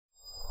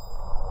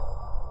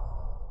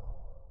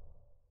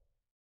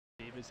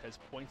Davis has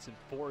points in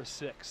 4 of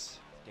 6.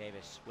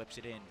 Davis whips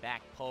it in,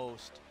 back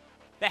post.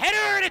 The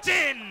header, and it's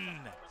in!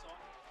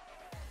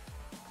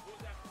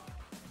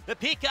 The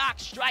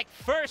Peacocks strike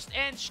first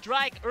and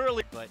strike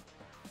early. But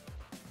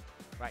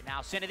right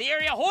now, center of the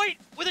area, Hoyt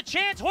with a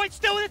chance. Hoyt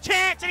still with a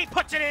chance, and he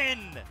puts it in!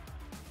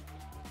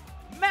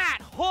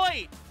 Matt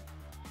Hoyt!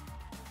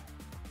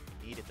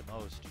 They need it the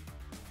most,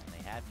 and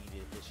they have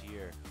needed it this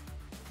year.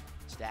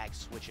 Stags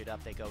switch it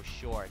up, they go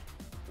short.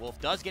 Wolf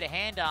does get a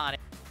hand on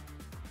it.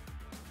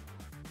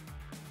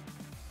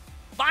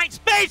 Finds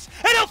space,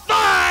 and he'll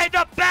find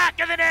the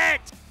back of the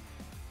net!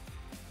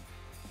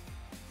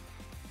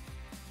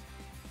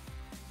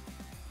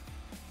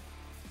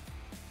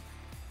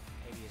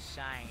 Maybe a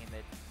sign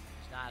that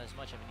there's not as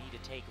much of a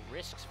need to take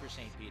risks for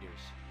St. Peter's.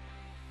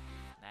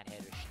 That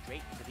header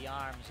straight into the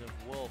arms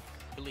of Wolf.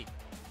 Nearly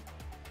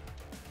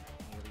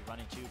run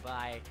into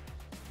by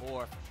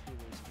Moore.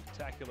 Really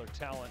spectacular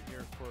talent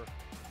here for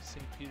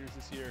St. Peter's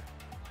this year.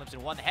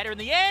 Clemson won the header in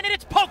the end, and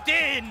it's poked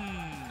in!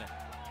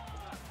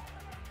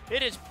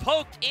 It is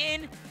poked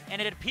in,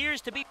 and it appears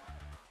to be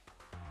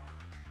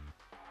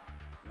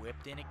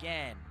whipped in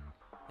again.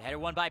 The header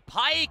won by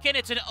Pike, and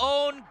it's an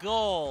own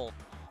goal.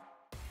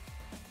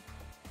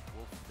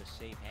 Wolf with the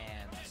safe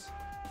hands,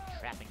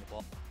 trapping the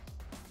ball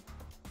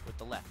with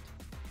the left.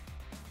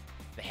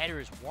 The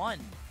header is won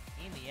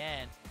in the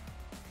end.